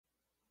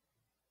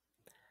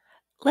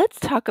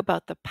Let's talk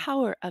about the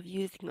power of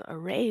using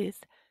arrays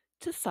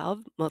to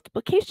solve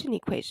multiplication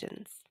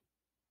equations.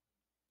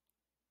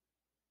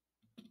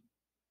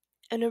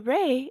 An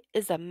array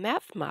is a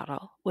math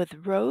model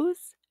with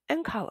rows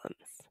and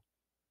columns.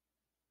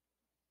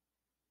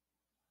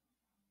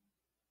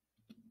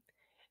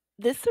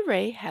 This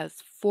array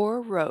has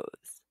 4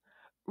 rows.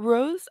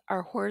 Rows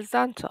are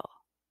horizontal.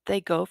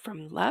 They go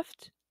from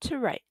left to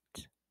right.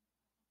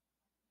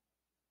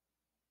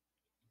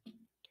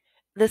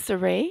 This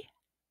array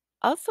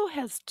also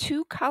has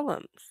 2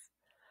 columns.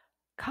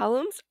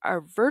 Columns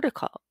are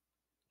vertical.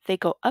 They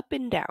go up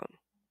and down.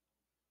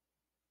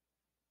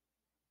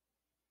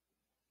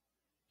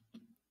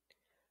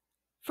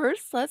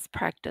 First, let's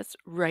practice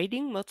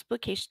writing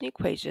multiplication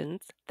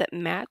equations that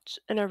match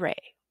an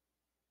array.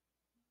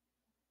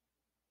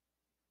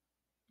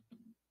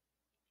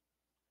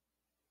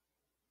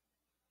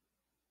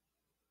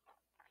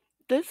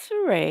 This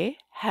array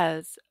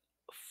has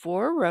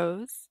 4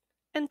 rows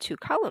and 2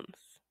 columns.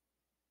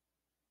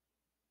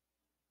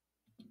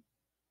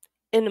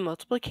 In a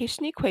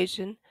multiplication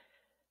equation,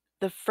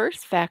 the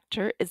first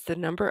factor is the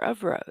number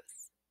of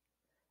rows.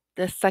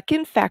 The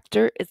second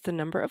factor is the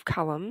number of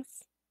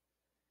columns.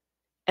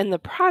 And the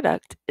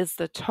product is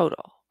the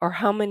total, or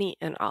how many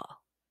in all.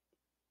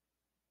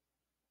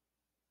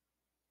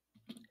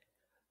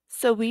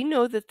 So we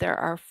know that there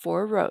are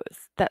 4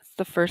 rows. That's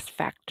the first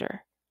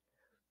factor.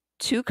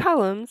 2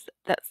 columns,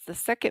 that's the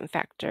second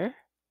factor.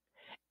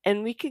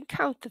 And we can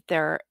count that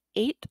there are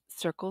 8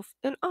 circles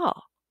in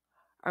all.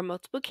 Our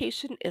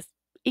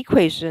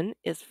equation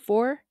is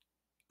 4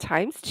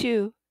 times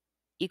 2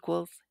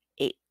 equals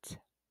 8.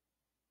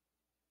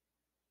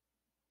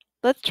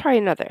 Let's try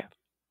another.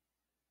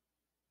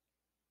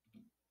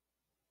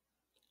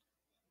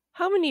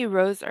 How many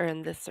rows are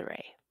in this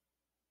array?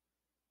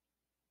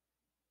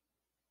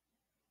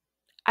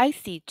 I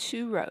see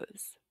 2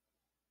 rows.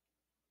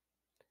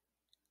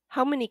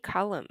 How many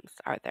columns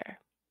are there?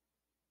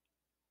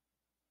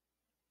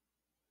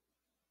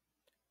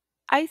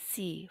 I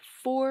see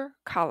 4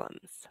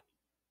 columns.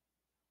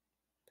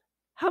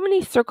 How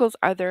many circles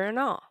are there in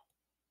all?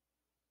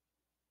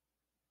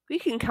 We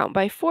can count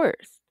by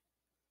fours.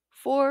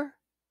 4,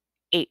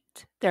 8.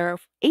 There are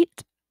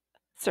 8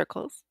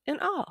 circles in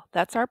all.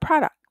 That's our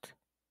product.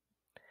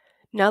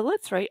 Now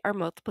let's write our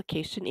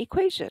multiplication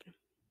equation.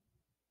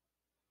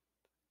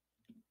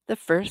 The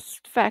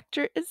first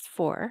factor is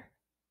 4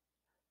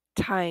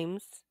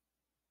 times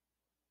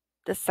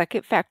the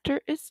second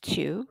factor is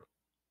 2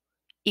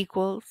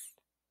 equals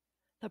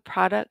the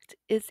product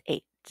is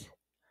 8.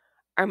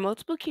 Our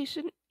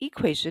multiplication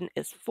equation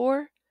is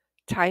 4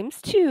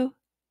 times 2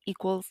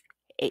 equals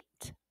 8.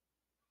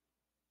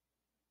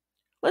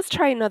 Let's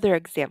try another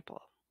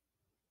example.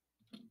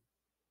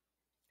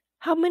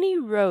 How many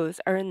rows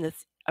are in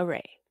this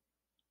array?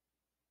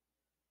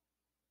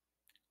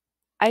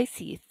 I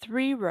see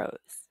 3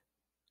 rows.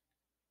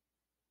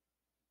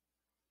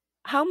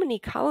 How many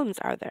columns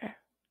are there?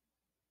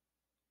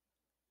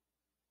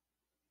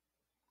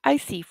 I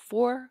see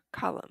 4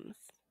 columns.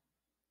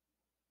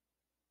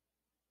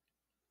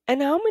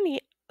 And how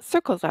many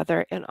circles are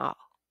there in all?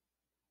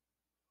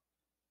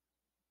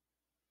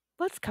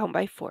 Let's count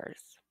by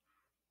fours.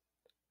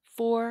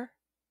 4,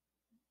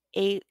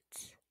 8,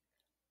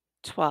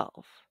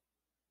 12.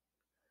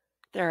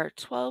 There are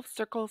 12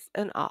 circles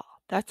in all.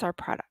 That's our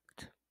product.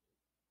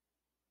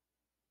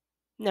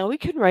 Now we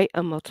can write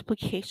a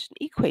multiplication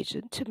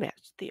equation to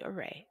match the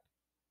array.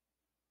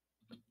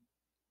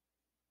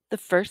 The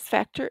first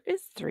factor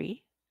is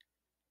 3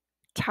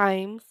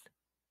 times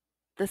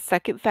the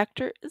second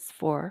factor is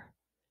 4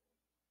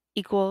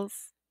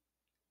 equals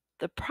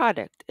the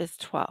product is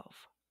 12.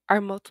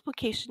 Our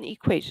multiplication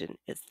equation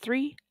is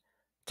 3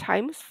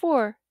 times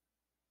 4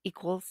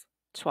 equals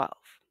 12.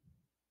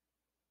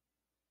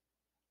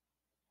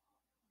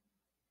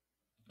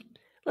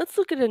 Let's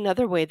look at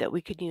another way that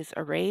we can use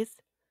arrays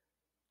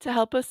to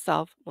help us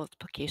solve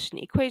multiplication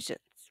equations.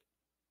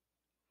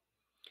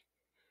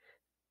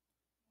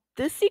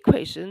 This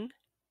equation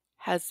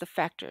has the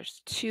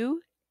factors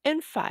 2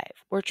 and 5.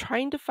 We're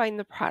trying to find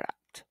the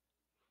product.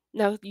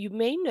 Now you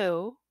may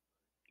know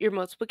your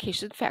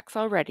multiplication facts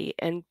already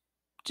and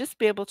just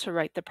be able to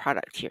write the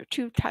product here.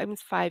 2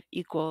 times 5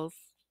 equals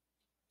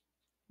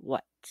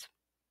what?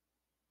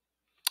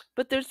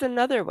 But there's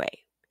another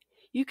way.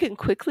 You can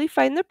quickly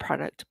find the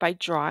product by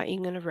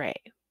drawing an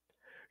array.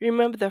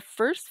 Remember, the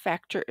first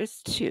factor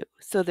is 2,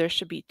 so there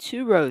should be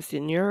 2 rows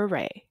in your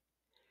array.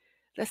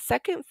 The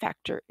second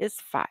factor is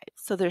 5,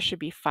 so there should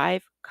be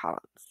 5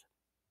 columns.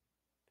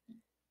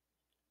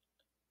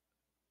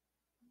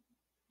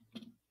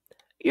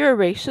 Your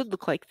array should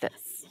look like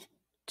this,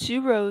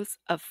 2 rows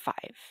of 5.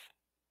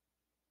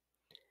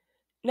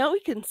 Now we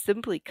can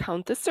simply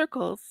count the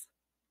circles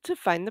to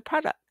find the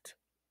product.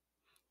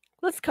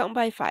 Let's count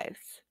by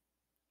fives.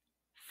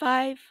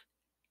 5,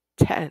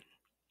 10.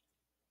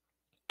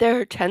 There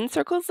are 10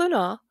 circles in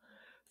all,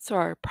 so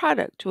our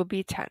product will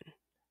be 10.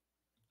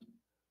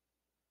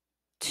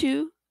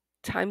 2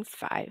 times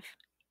 5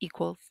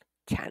 equals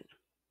 10.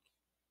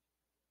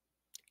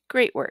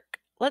 Great work.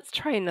 Let's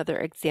try another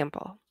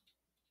example.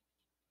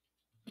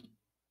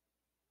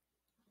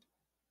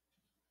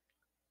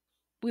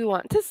 We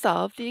want to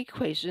solve the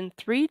equation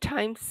 3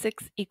 times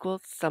 6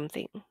 equals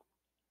something.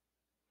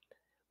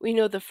 We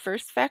know the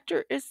first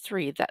factor is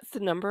 3, that's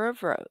the number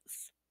of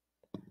rows.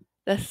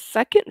 The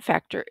second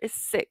factor is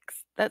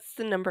 6, that's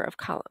the number of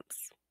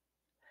columns.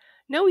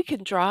 Now we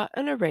can draw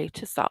an array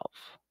to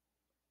solve.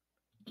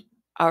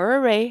 Our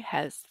array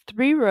has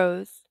 3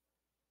 rows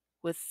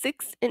with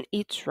 6 in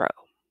each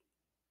row.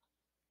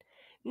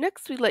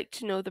 Next, we'd like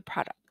to know the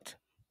product.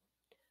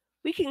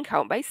 We can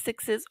count by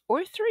 6s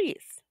or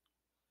 3s.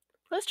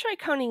 Let's try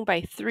counting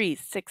by 3s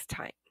 6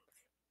 times.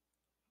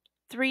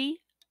 3,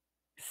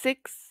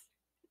 6,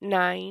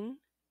 9,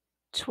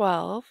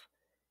 12,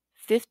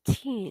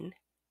 15,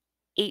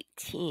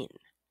 18.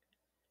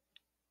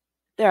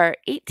 There are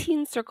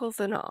 18 circles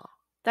in all.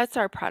 That's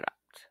our product.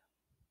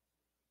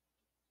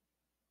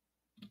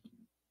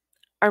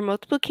 Our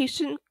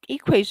multiplication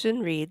equation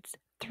reads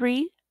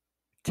 3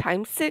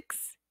 times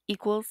 6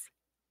 equals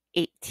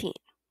 18.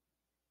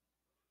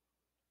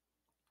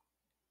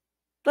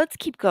 Let's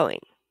keep going.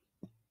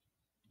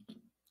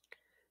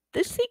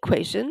 This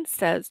equation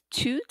says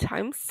 2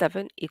 times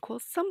 7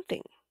 equals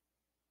something.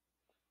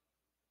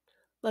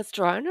 Let's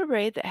draw an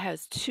array that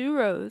has 2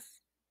 rows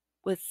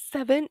with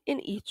 7 in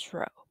each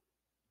row.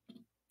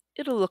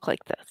 It'll look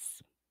like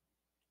this.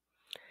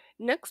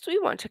 Next, we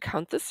want to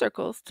count the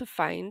circles to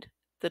find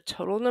the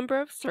total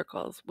number of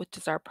circles, which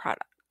is our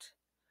product.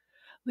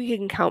 We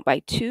can count by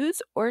 2s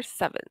or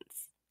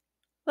 7s.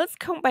 Let's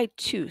count by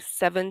 2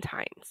 7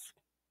 times.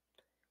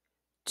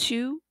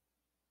 2,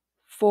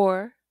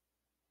 4,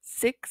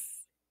 6,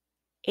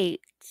 8,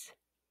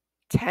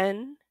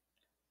 10,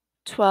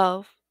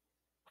 12,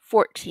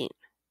 14.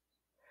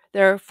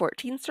 There are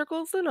 14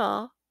 circles in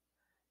all,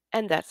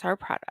 and that's our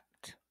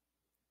product.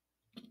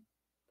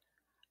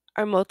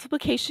 Our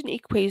multiplication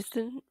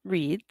equation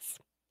reads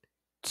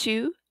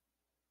 2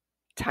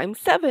 times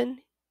 7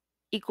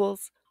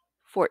 equals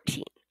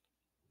 14.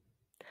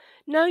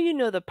 Now you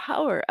know the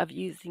power of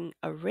using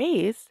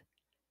arrays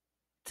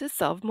to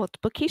solve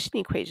multiplication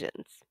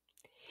equations.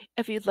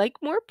 If you'd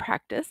like more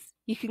practice,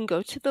 you can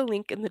go to the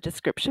link in the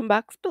description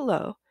box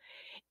below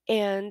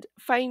and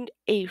find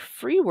a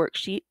free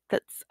worksheet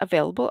that's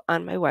available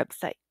on my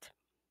website.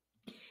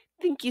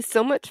 Thank you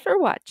so much for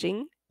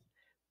watching.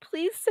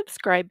 Please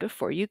subscribe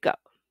before you go.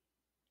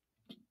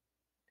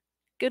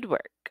 Good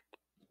work.